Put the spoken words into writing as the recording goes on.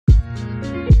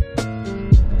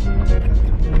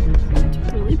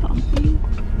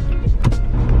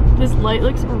light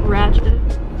looks ratchet.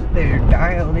 They're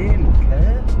dialed in,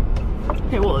 cut.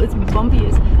 Okay, well, it's bumpy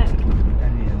as heck. I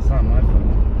mean, it's not my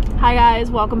fault. Hi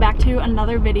guys, welcome back to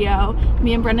another video.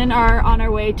 Me and Brendan are on our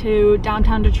way to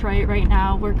downtown Detroit right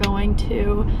now. We're going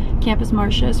to Campus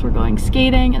Martius, we're going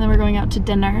skating, and then we're going out to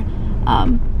dinner.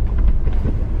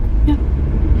 Yeah.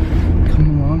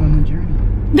 Come along on the journey.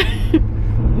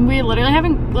 We literally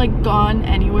haven't like gone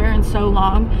anywhere in so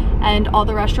long, and all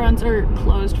the restaurants are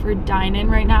closed for dine-in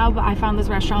right now, but I found this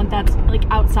restaurant that's like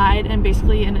outside and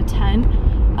basically in a tent,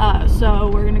 so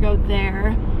we're gonna go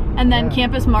there. And then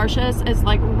Campus Martius is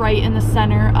like right in the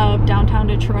center of downtown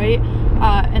Detroit,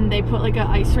 and they put like an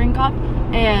ice rink up,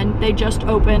 and they just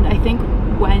opened, I think,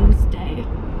 Wednesday.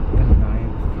 The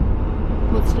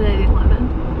 9th. What's today, the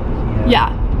 11th?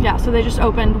 Yeah, so they just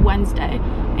opened Wednesday,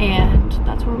 and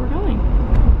that's where we're going.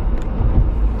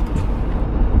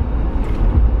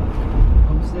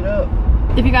 Post it up.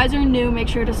 If you guys are new, make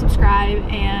sure to subscribe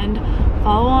and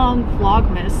follow along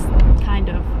VLOGMAS, kind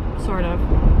of, sort of,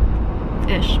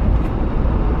 ish.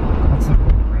 That's a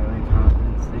really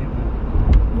confident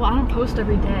statement. Well, I don't post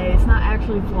every day. It's not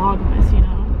actually VLOGMAS, you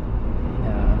know?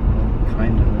 Yeah, well,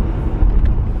 kind of.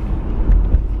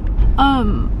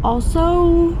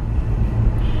 Also,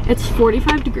 it's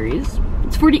 45 degrees.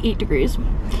 It's 48 degrees.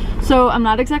 So I'm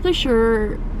not exactly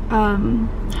sure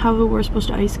how we're supposed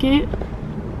to ice skate.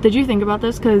 Did you think about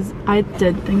this? Because I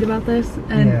did think about this,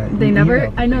 and yeah, they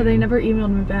never, I know, they never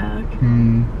emailed me back.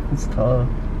 It's tough.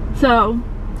 So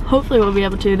hopefully we'll be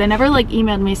able to. They never like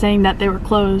emailed me saying that they were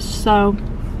closed, so.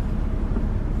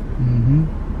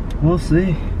 We'll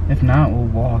see. If not, we'll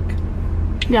walk.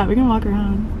 Yeah, we can walk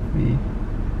around.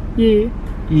 Yeah.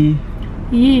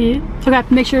 Okay,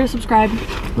 make sure to subscribe.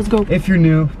 Let's go. If you're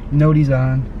new, noties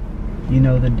on. You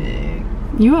know the dig.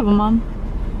 You have them on.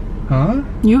 Huh?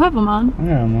 You have them on. I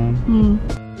got them on.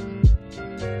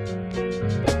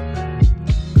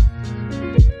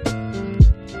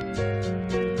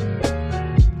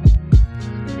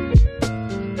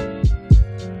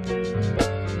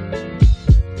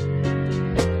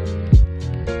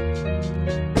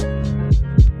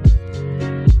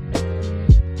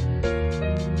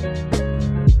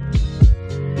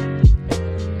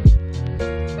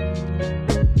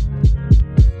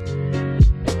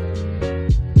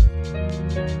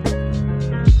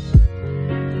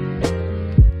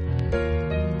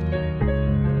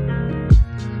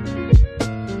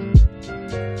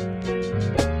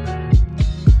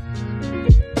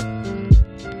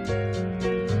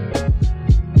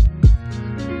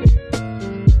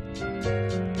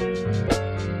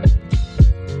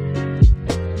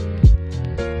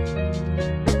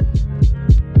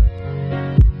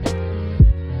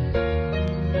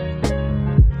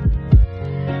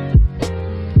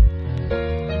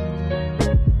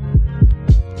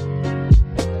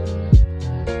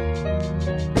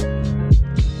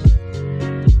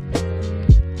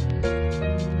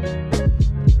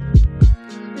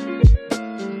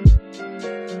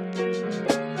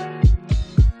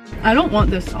 I don't want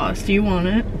this sauce. Do you want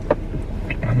it?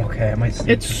 I'm okay. I might sleep.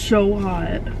 It's so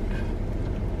hot.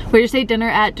 We just ate dinner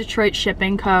at Detroit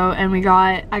Shipping Co. and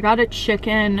I got a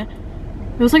chicken.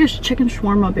 It was like a chicken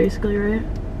shawarma basically, right?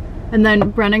 And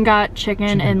then Brennan got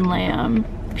chicken and lamb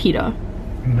pita.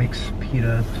 Mixed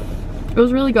pita. It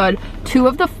was really good. 2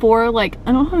 of the 4, like,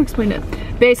 I don't know how to explain it.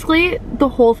 Basically, the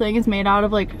whole thing is made out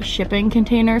of like shipping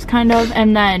containers kind of,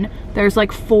 and then there's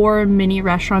like 4 mini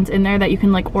restaurants in there that you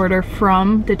can like order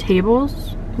from the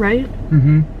tables, right?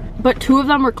 But 2 of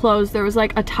them were closed. There was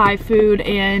like a Thai food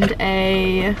and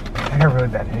a... I got really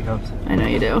bad hiccups. I know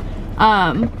you do.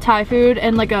 Thai food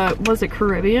and like a, was it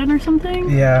Caribbean or something?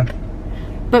 Yeah.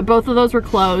 But both of those were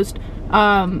closed.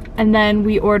 And then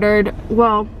we ordered,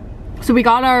 well, so we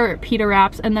got our pita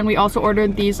wraps, and then we also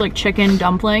ordered these like chicken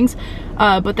dumplings,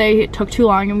 but they took too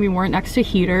long and we weren't next to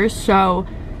heaters, so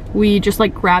we just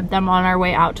like grabbed them on our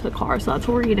way out to the car. So that's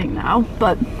what we're eating now.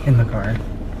 But in the car.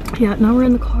 Yeah, now we're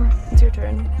in the car. It's your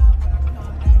turn.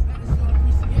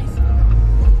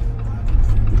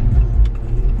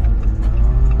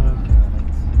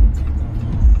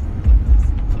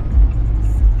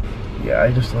 Yeah,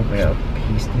 I just look like a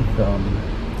pasty thumb.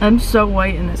 I'm so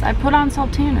white in this. I put on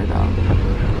Sultana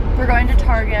though. We're going to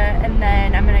Target, and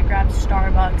then I'm gonna grab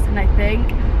Starbucks, and I think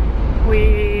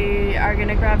we are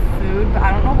gonna grab food, but I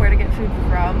don't know where to get food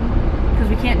from because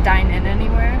we can't dine in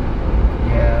anywhere.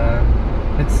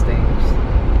 Yeah, it stinks.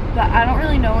 But I don't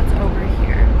really know what's over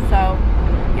here. So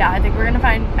yeah, I think we're gonna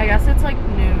find, I guess it's like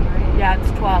noon, right? Yeah, it's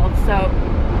 12. So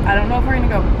I don't know if we're gonna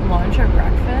go lunch or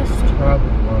breakfast. Probably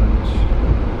lunch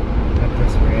at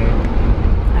this rate.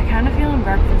 I kind of feeling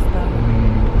breakfast though.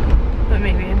 But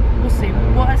maybe we'll see.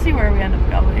 We'll see where we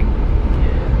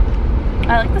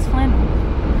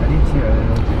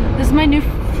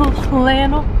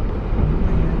flannel.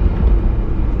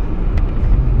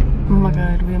 Oh my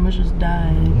god, we almost just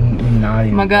died.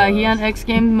 Oh my god, he on X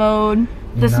Games mode.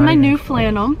 This is my new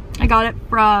flannel. I got it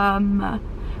from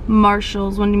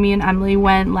Marshall's when me and Emily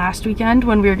went last weekend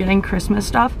when we were getting Christmas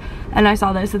stuff. And I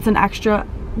saw this. It's an extra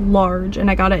large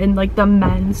and I got it in like the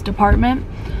men's department.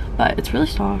 But it's really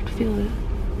soft. Feel it.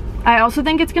 I also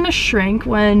think it's gonna shrink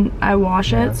when I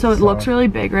wash it. So it looks really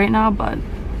big right now, but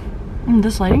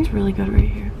this lighting's really good right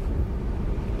here.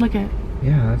 Look at it.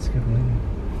 Yeah, that's good lighting.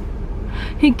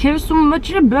 He cares so much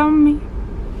about me.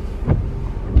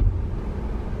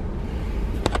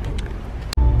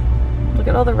 Look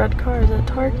at all the red cars at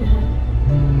Target.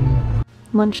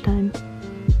 Lunchtime.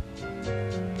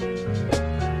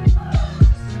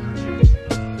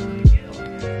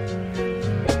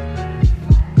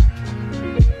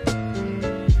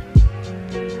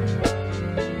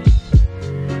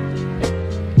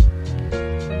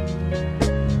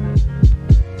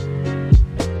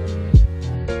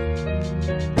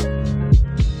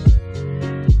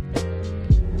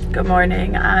 Good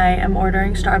morning. I am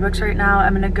ordering Starbucks right now.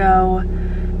 I'm gonna go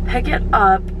pick it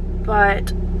up,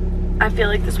 but I feel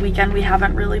like this weekend we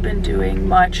haven't really been doing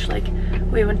much. Like,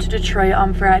 we went to Detroit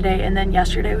on Friday, and then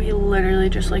yesterday we literally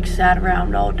just like sat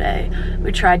around all day.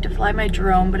 We tried to fly my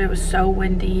drone, but it was so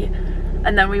windy.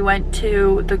 And then we went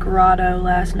to the Grotto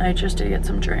last night just to get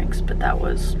some drinks, but that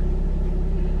was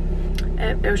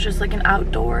it was just like an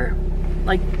outdoor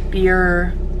like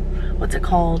beer, what's it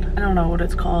called? I don't know what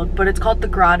it's called, but it's called the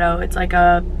Grotto. It's like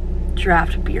a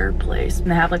draft beer place and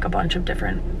they have like a bunch of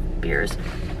different beers.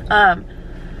 But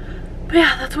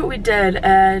yeah, that's what we did,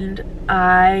 and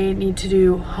I need to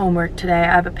do homework today.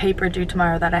 I have a paper due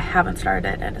tomorrow that I haven't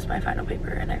started, and it's my final paper,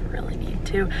 and I really need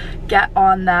to get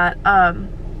on that.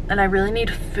 And I really need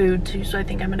food too, so I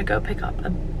think I'm gonna go pick up a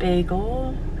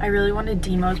bagel. I really wanted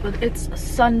Demos, but it's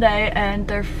Sunday and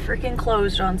they're freaking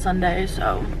closed on Sunday,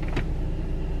 so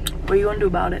what are you gonna do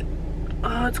about it?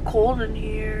 Oh, it's cold in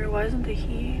here. Why isn't the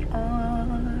heat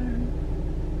on?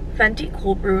 Venti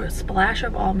cold brew, a splash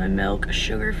of almond milk,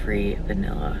 sugar-free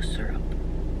vanilla syrup.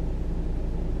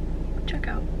 Check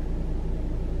out.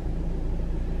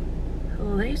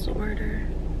 Lace order.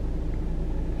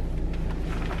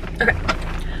 Okay,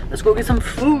 let's go get some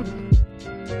food.